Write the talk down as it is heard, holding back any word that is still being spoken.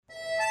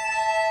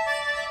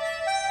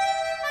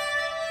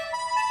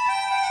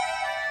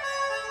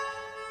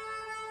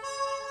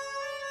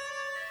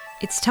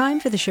It's time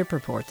for the Ship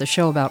Report, the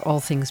show about all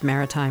things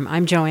maritime.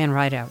 I'm Joanne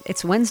Rideout.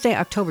 It's Wednesday,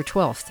 October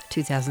 12th,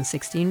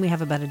 2016. We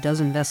have about a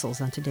dozen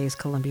vessels on today's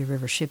Columbia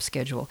River ship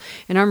schedule.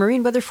 In our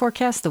marine weather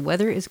forecast, the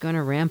weather is going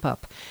to ramp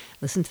up.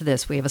 Listen to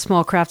this. We have a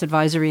small craft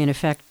advisory in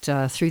effect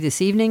through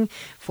this evening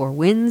for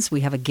winds.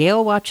 We have a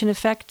gale watch in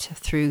effect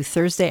through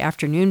Thursday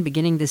afternoon,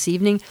 beginning this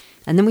evening.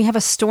 And then we have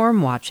a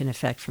storm watch in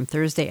effect from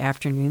Thursday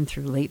afternoon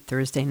through late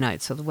Thursday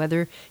night. So the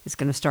weather is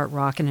going to start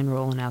rocking and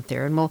rolling out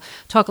there. And we'll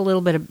talk a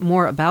little bit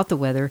more about the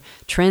weather,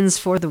 trends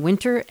for the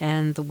winter,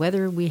 and the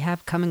weather we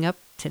have coming up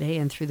today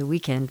and through the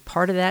weekend.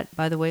 Part of that,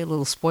 by the way, a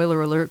little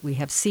spoiler alert, we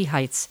have sea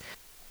heights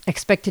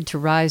expected to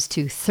rise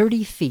to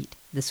 30 feet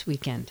this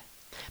weekend.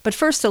 But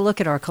first, a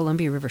look at our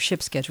Columbia River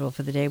ship schedule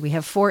for the day. We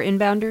have 4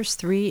 inbounders,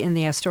 3 in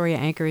the Astoria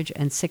anchorage,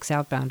 and 6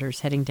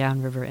 outbounders heading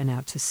downriver and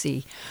out to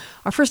sea.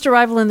 Our first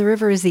arrival in the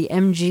river is the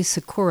MG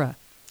Sakura,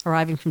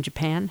 arriving from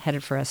Japan,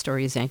 headed for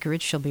Astoria's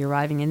anchorage. She'll be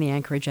arriving in the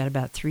anchorage at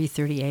about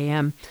 3:30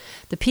 a.m.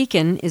 The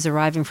Pekin is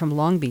arriving from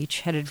Long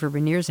Beach, headed for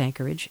Rainier's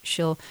anchorage.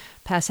 She'll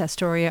pass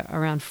Astoria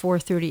around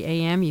 4:30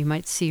 a.m. You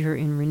might see her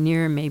in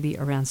Rainier maybe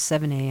around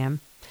 7 a.m.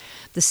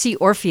 The Sea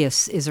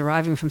Orpheus is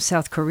arriving from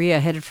South Korea,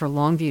 headed for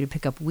Longview to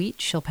pick up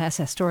wheat. She'll pass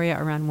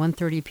Astoria around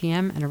 1:30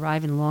 p.m. and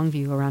arrive in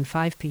Longview around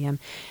 5 p.m.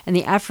 And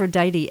the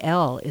Aphrodite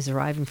L is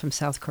arriving from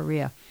South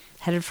Korea,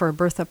 headed for a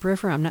berth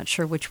upriver. I'm not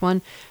sure which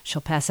one.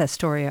 She'll pass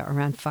Astoria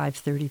around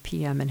 5:30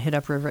 p.m. and hit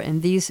upriver.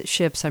 And these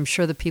ships, I'm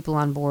sure the people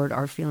on board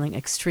are feeling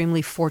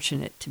extremely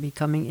fortunate to be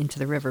coming into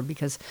the river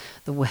because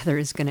the weather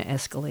is going to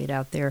escalate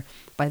out there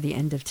by the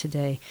end of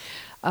today.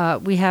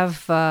 We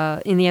have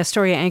in the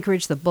Astoria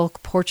anchorage the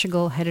Bulk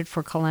Portugal headed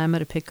for Kalama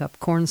to pick up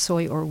corn,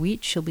 soy, or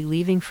wheat. She'll be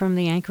leaving from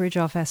the anchorage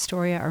off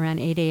Astoria around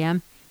 8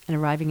 a.m. and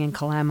arriving in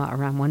Kalama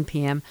around 1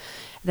 p.m.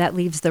 That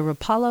leaves the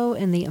Rapallo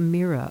and the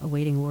Amira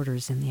awaiting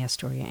orders in the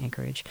Astoria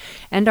anchorage.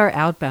 And our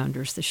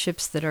outbounders, the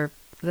ships that are,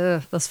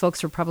 those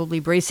folks are probably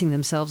bracing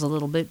themselves a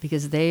little bit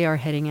because they are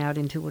heading out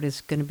into what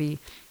is going to be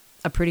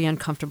a pretty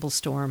uncomfortable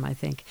storm, I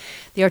think.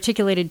 The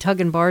articulated tug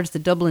and barge, the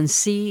Dublin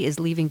Sea, is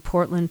leaving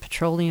Portland.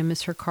 Petroleum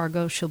is her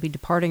cargo. She'll be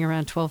departing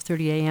around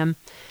 12:30 a.m.,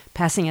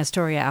 passing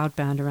Astoria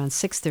outbound around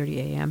 6:30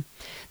 a.m.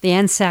 The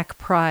Anzac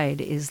Pride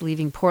is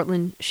leaving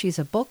Portland. She's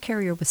a bulk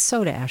carrier with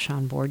soda ash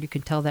on board. You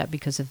can tell that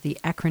because of the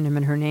acronym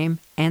in her name.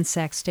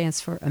 ANSAC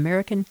stands for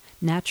American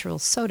Natural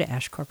Soda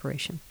Ash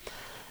Corporation.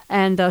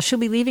 And she'll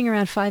be leaving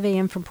around 5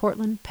 a.m. from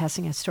Portland,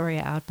 passing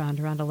Astoria outbound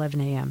around 11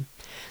 a.m.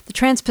 The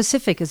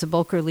Trans-Pacific is a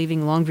bulker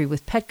leaving Longview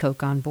with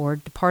petcoke on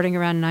board, departing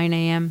around 9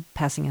 a.m.,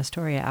 passing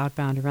Astoria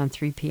outbound around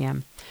 3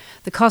 p.m.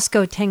 The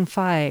Costco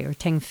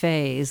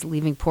Tengfei is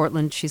leaving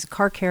Portland. She's a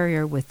car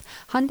carrier with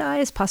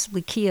Hyundais,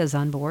 possibly Kias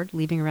on board,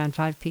 leaving around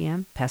 5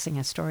 p.m., passing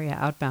Astoria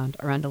outbound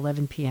around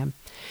 11 p.m.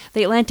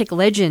 The Atlantic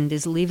Legend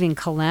is leaving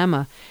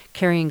Kalama,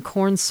 carrying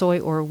corn, soy,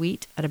 or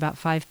wheat at about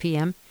 5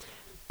 p.m.,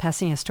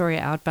 passing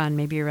Astoria outbound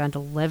maybe around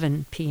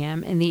 11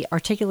 p.m. And the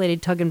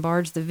articulated tug and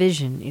barge, the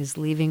Vision, is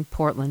leaving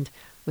Portland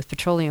with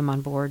petroleum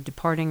on board,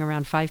 departing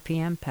around 5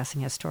 p.m.,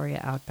 passing Astoria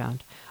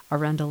outbound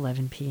around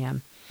 11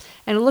 p.m.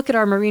 And a look at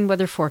our marine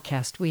weather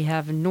forecast. We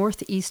have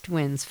northeast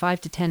winds 5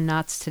 to 10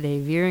 knots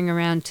today, veering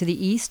around to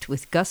the east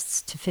with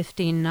gusts to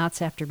 15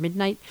 knots after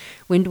midnight.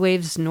 Wind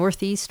waves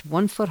northeast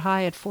 1 foot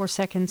high at 4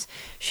 seconds,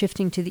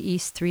 shifting to the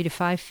east 3 to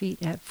 5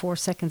 feet at 4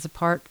 seconds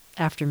apart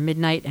after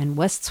midnight, and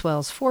west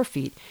swells 4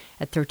 feet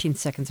at 13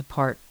 seconds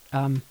apart.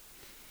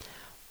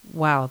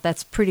 Wow,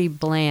 that's pretty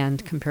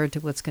bland compared to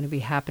what's going to be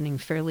happening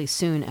fairly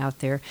soon out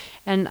there.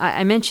 And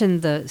I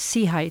mentioned the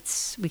sea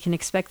heights. We can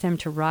expect them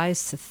to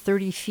rise to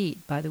 30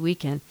 feet by the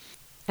weekend.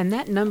 And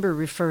that number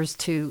refers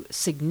to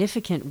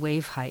significant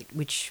wave height,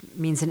 which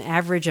means an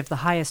average of the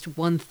highest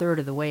 1/3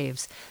 of the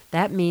waves.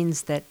 That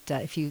means that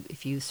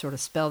if you sort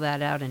of spell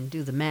that out and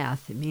do the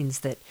math, it means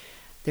that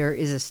there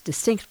is a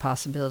distinct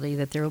possibility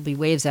that there will be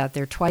waves out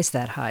there twice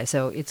that high.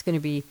 So it's going to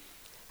be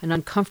an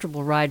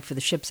uncomfortable ride for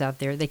the ships out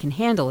there. They can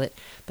handle it,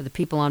 but the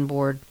people on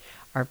board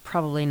are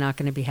probably not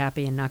going to be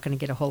happy and not going to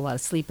get a whole lot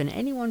of sleep. And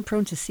anyone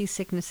prone to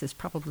seasickness is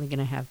probably going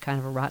to have kind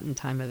of a rotten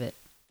time of it.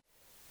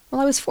 Well,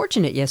 I was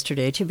fortunate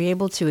yesterday to be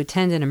able to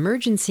attend an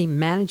emergency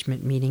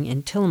management meeting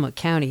in Tillamook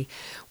County,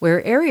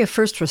 where area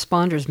first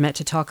responders met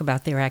to talk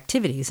about their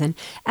activities. And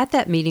at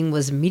that meeting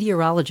was a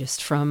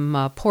meteorologist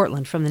from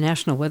Portland, from the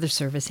National Weather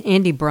Service,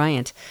 Andy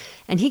Bryant.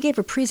 And he gave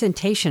a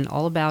presentation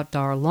all about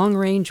our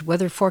long-range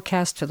weather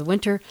forecast for the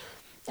winter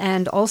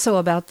and also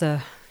about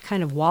the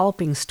kind of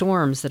walloping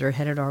storms that are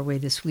headed our way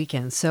this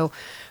weekend. So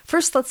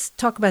first, let's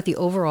talk about the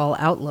overall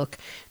outlook.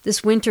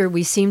 This winter,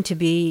 we seem to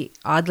be,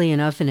 oddly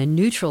enough, in a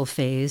neutral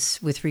phase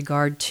with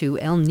regard to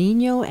El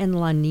Nino and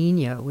La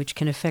Nina, which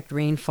can affect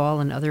rainfall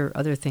and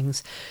other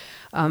things.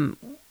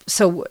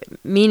 So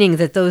meaning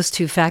that those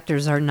two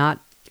factors are not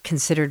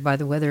considered by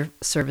the Weather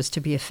Service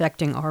to be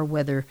affecting our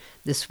weather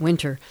this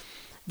winter.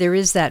 There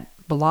is that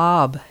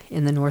blob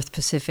in the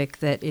northeastern Pacific,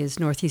 that is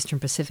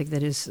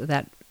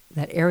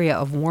that area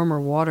of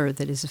warmer water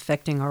that is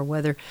affecting our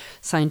weather.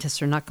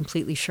 Scientists are not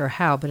completely sure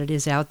how, but it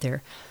is out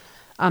there.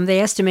 They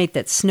estimate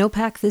that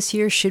snowpack this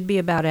year should be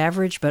about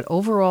average, but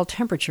overall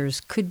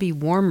temperatures could be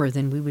warmer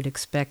than we would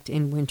expect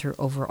in winter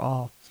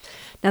overall.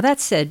 Now,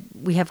 that said,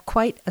 we have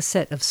quite a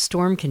set of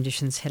storm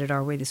conditions headed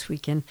our way this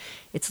weekend.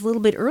 It's a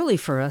little bit early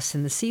for us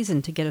in the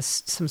season to get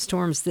us some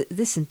storms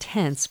this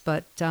intense,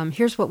 but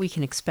here's what we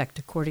can expect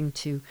according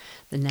to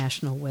the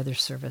National Weather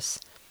Service.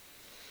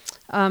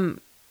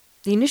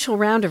 The initial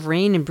round of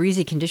rain and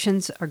breezy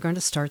conditions are going to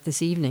start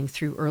this evening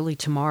through early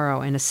tomorrow,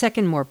 and a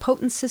second, more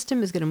potent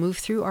system is going to move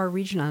through our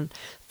region on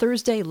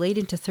Thursday, late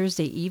into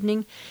Thursday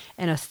evening,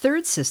 and a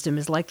third system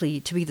is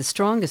likely to be the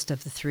strongest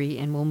of the three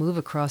and will move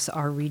across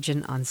our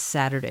region on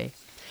Saturday.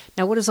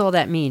 Now, what does all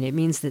that mean? It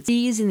means that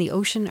seas in the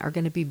ocean are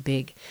going to be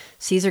big.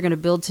 Seas are going to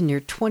build to near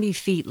 20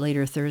 feet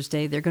later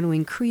Thursday. They're going to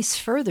increase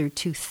further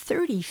to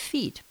 30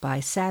 feet by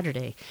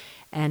Saturday.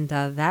 And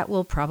that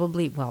will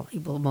probably, well,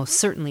 it will most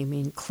certainly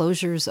mean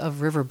closures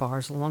of river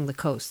bars along the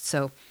coast.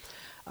 So,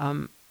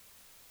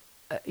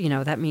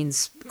 that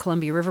means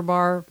Columbia River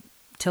Bar,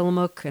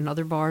 Tillamook, and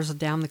other bars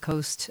down the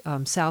coast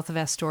south of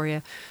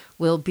Astoria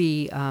will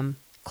be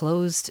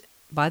closed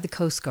by the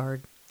Coast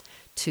Guard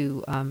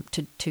to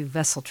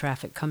vessel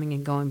traffic coming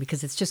and going,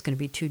 because it's just going to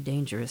be too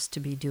dangerous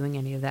to be doing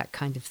any of that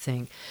kind of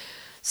thing.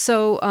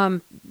 So,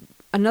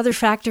 another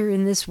factor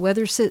in this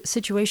weather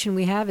situation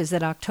we have is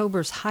that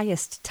October's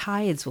highest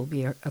tides will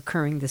be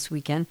occurring this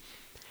weekend.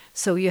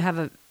 So you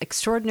have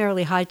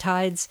extraordinarily high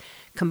tides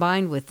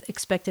combined with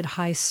expected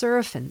high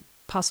surf and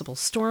possible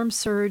storm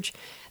surge.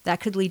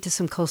 That could lead to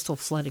some coastal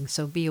flooding.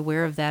 So be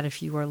aware of that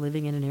if you are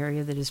living in an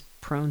area that is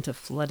prone to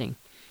flooding.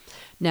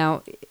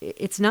 Now,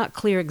 it's not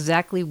clear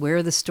exactly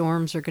where the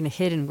storms are going to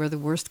hit and where the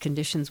worst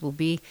conditions will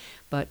be,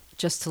 but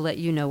just to let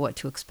you know what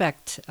to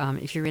expect,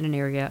 if you're in an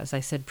area, as I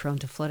said, prone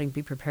to flooding,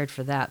 be prepared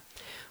for that.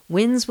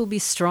 Winds will be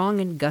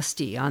strong and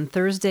gusty. On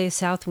Thursday,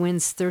 south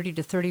winds 30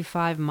 to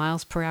 35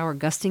 miles per hour,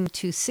 gusting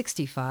to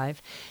 65.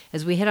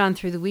 As we head on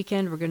through the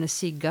weekend, we're going to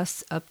see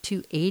gusts up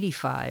to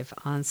 85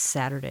 on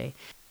Saturday.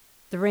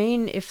 The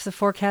rain, if the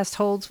forecast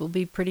holds, will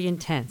be pretty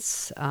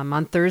intense.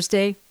 On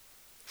Thursday,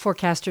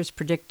 forecasters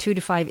predict 2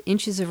 to 5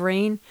 inches of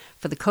rain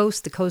for the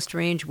Coast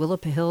Range,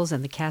 Willapa Hills,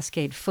 and the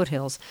Cascade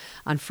foothills.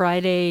 On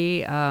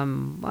Friday,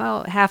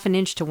 half an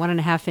inch to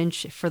 1.5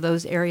 inch for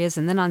those areas.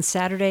 And then on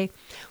Saturday,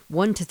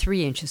 1 to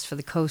 3 inches for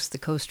the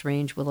Coast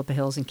Range, Willapa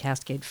Hills, and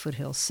Cascade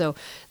foothills. So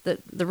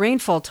the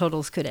rainfall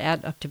totals could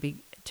add up to be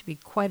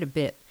quite a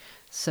bit.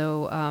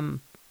 So,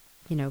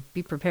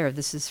 be prepared.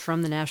 This is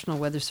from the National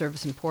Weather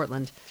Service in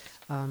Portland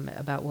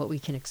about what we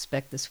can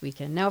expect this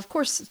weekend. Now, of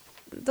course,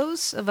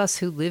 those of us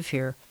who live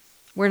here,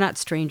 we're not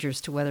strangers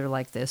to weather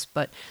like this,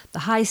 but the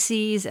high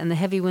seas and the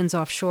heavy winds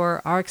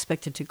offshore are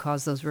expected to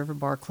cause those river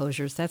bar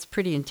closures. That's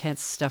pretty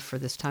intense stuff for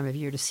this time of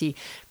year to see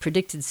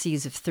predicted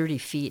seas of 30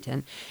 feet.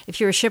 And if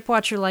you're a ship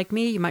watcher like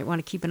me, you might want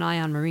to keep an eye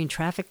on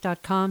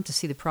marinetraffic.com to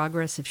see the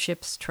progress of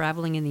ships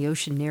traveling in the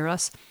ocean near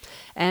us.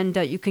 And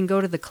you can go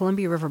to the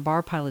Columbia River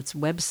Bar Pilots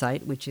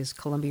website, which is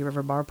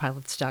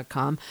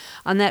columbiariverbarpilots.com.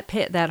 On that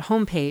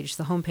homepage,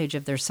 the homepage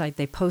of their site,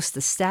 they post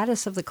the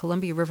status of the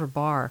Columbia River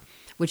Bar,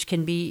 which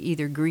can be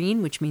either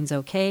green, which means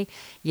okay,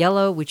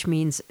 yellow, which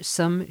means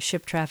some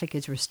ship traffic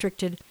is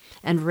restricted,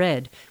 and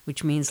red,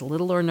 which means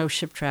little or no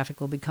ship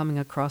traffic will be coming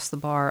across the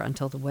bar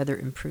until the weather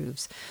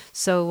improves.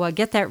 So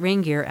get that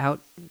rain gear out.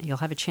 You'll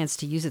have a chance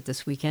to use it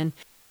this weekend.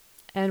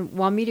 And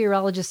while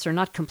meteorologists are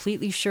not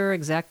completely sure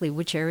exactly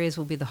which areas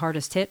will be the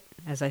hardest hit,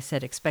 as I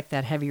said, expect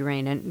that heavy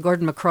rain. And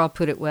Gordon McCraw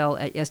put it well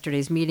at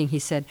yesterday's meeting. He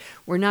said,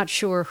 "We're not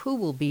sure who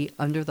will be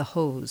under the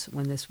hose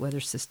when this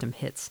weather system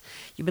hits."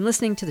 You've been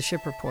listening to The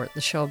Ship Report,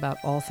 the show about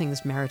all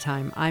things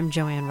maritime. I'm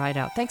Joanne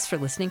Rideout. Thanks for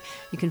listening.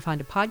 You can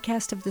find a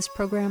podcast of this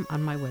program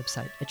on my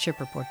website at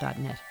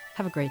shipreport.net.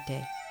 Have a great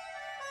day.